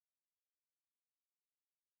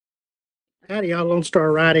Howdy, y'all. Lone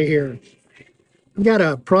Star Rider here. We got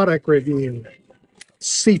a product review.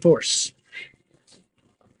 C Fore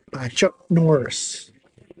by Chuck Norris.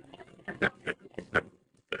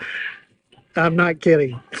 I'm not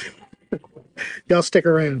kidding. Y'all stick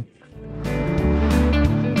around.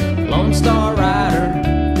 Lone Star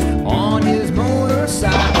Rider on his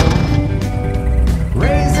motorcycle,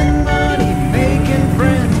 raising money, making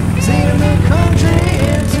friends, seeing the country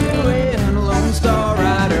into a Lone Star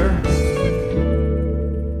Rider.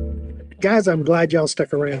 Guys, I'm glad y'all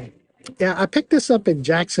stuck around. Yeah, I picked this up in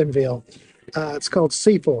Jacksonville. It's called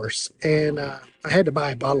C Fore, and I had to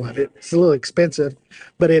buy a bottle of it. It's a little expensive,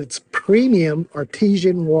 but it's premium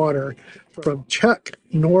artesian water from Chuck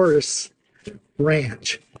Norris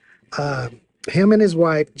Ranch. Him and his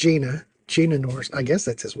wife, Gina Norris, I guess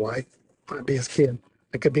that's his wife, might be his kid.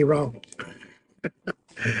 I could be wrong.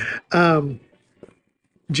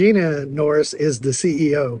 Gina Norris is the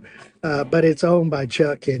CEO, but it's owned by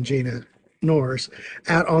Chuck and Gina Norris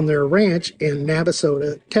out on their ranch in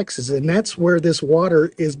Navasota, Texas. And that's where this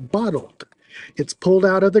water is bottled. It's pulled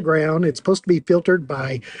out of the ground. It's supposed to be filtered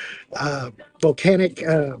by volcanic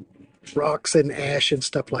rocks and ash and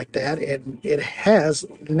stuff like that. And it has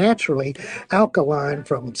naturally alkaline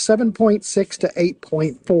from 7.6 to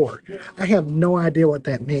 8.4. I have no idea what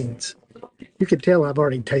that means. You can tell I've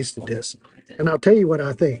already tasted this. And I'll tell you what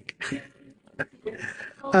I think.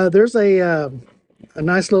 There's a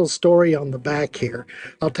nice little story on the back here.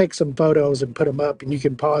 I'll take some photos and put them up, and you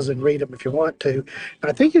can pause and read them if you want to.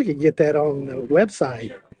 I think you can get that on the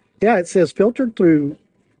website. Yeah, it says filtered through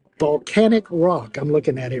volcanic rock. I'm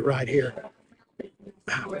looking at it right here.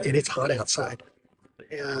 And it's hot outside.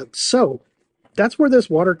 So that's where this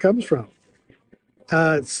water comes from.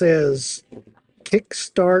 It says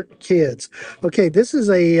Kickstart Kids. Okay, this is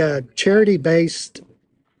a charity-based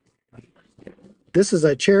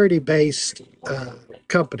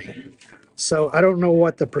company. So I don't know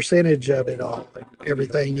what the percentage of it all,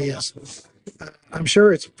 everything is. I'm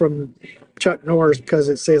sure it's from Chuck Norris because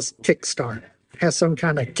it says Kickstart. It has some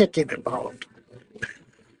kind of kicking involved.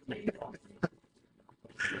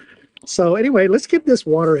 So anyway, let's give this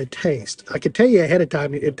water a taste. I can tell you ahead of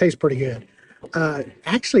time, it tastes pretty good.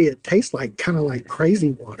 Actually, it tastes like kind of like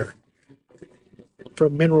crazy water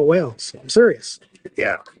from mineral wells. I'm serious.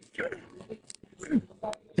 Yeah.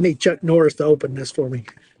 I need Chuck Norris to open this for me.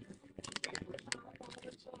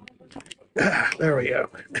 There we go.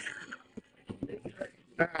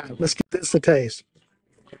 Let's give this a taste.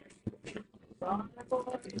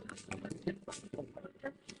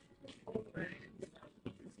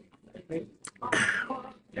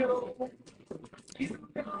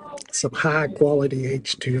 Some high quality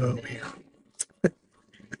H2O here.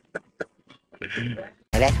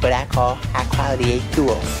 That's what I call high quality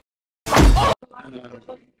H2O.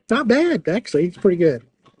 Not bad, actually. It's pretty good.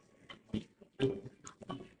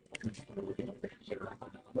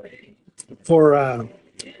 For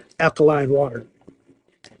alkaline water.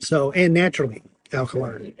 So, and naturally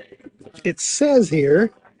alkaline. It says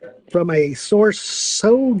here from a source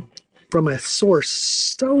so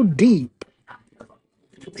deep.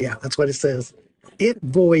 Yeah, that's what it says. It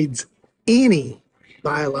voids any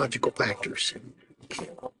biological factors.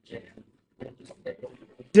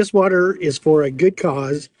 This water is for a good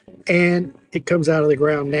cause, and it comes out of the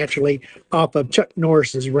ground naturally off of Chuck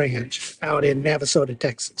Norris's ranch out in Navasota,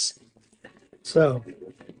 Texas. So,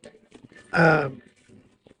 on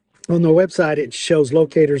the website, it shows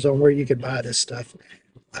locators on where you can buy this stuff.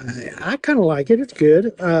 I kind of like it. It's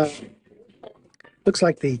good. Looks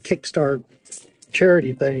like the Kickstart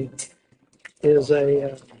charity thing is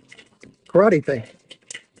a karate thing.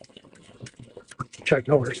 Chuck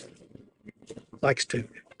Norris likes to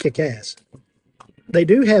kick ass. They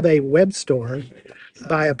do have a web store,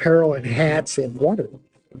 buy apparel and hats and water.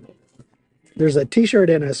 There's a t-shirt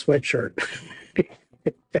and a sweatshirt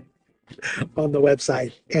on the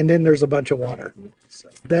website, and then there's a bunch of water. So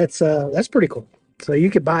that's pretty cool. So you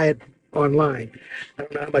could buy it online. I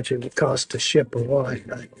don't know how much it would cost to ship or what,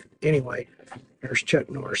 but anyway, there's Chuck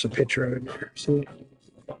Norris, a picture of him there. See?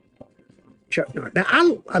 Chuck Norris. Now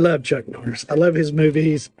I love Chuck Norris. I love his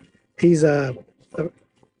movies. He's a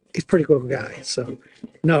pretty cool guy. So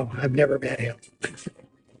no, I've never met him.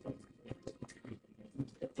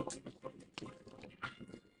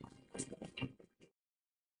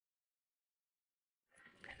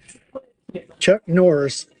 Chuck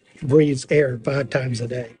Norris breathes air 5 times a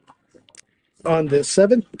day. On the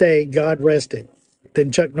 7th day, God rested.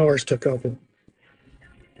 Then Chuck Norris took over.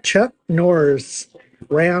 Chuck Norris'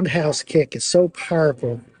 roundhouse kick is so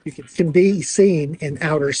powerful, it can be seen in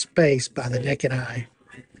outer space by the naked eye.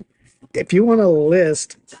 If you want a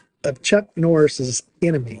list of Chuck Norris's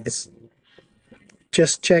enemies.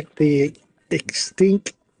 Just check the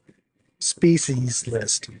extinct species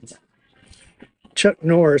list. Chuck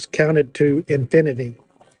Norris counted to infinity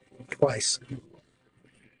twice.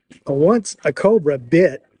 Once a cobra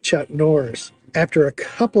bit Chuck Norris. After a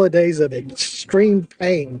couple of days of extreme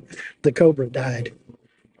pain, the cobra died.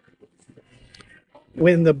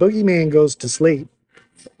 When the boogeyman goes to sleep,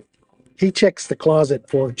 he checks the closet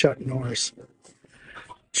for Chuck Norris.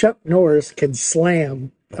 Chuck Norris can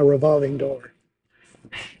slam a revolving door.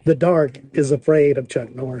 The dark is afraid of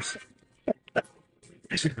Chuck Norris.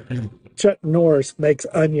 Chuck Norris makes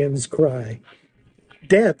onions cry.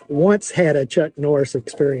 Death once had a Chuck Norris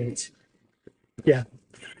experience. Yeah.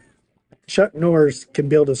 Chuck Norris can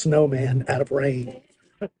build a snowman out of rain.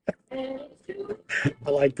 I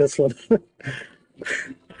like this one.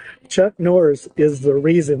 Chuck Norris is the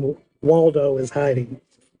reason Waldo is hiding.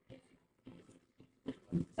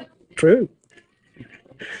 True.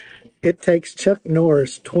 It takes Chuck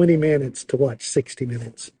Norris 20 minutes to watch 60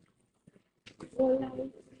 Minutes.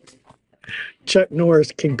 Chuck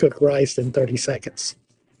Norris can cook rice in 30 seconds.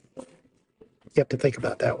 You have to think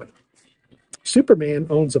about that one. Superman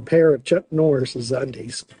owns a pair of Chuck Norris's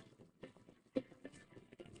undies.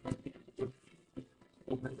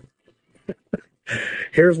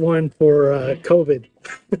 Here's one for COVID.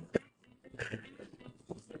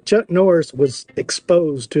 Chuck Norris was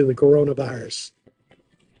exposed to the coronavirus.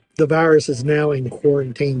 The virus is now in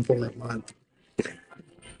quarantine for a month.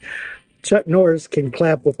 Chuck Norris can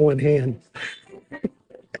clap with one hand.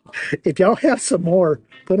 If y'all have some more,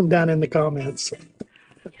 put them down in the comments.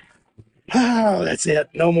 Oh, that's it.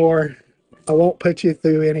 No more. I won't put you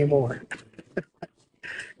through anymore.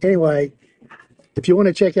 Anyway, if you want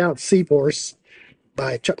to check out C Fore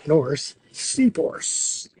by Chuck Norris, C Fore.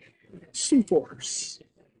 C Fore.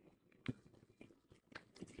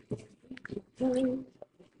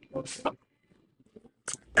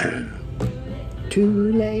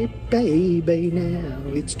 Too late, baby, now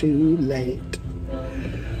it's too late.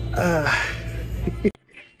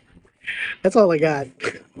 That's all I got.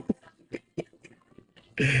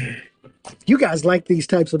 You guys like these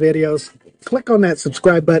types of videos? Click on that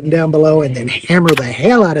subscribe button down below and then hammer the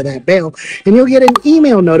hell out of that bell, and you'll get an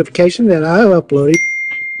email notification that I've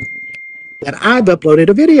uploaded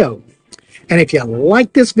a video. And if you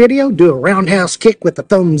like this video, do a roundhouse kick with a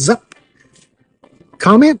thumbs up.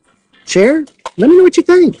 Comment, share, let me know what you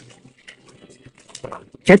think.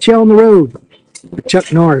 Catch you on the road with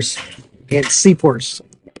Chuck Norris and C Fore.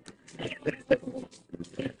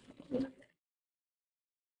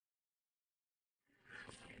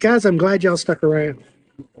 Guys, I'm glad y'all stuck around.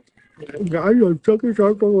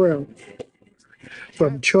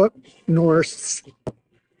 From Chuck Norris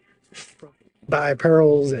by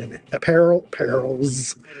Apparels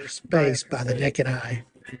Space by the Naked Eye.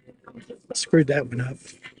 Screwed that one up.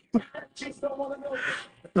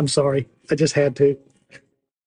 I'm sorry. I just had to.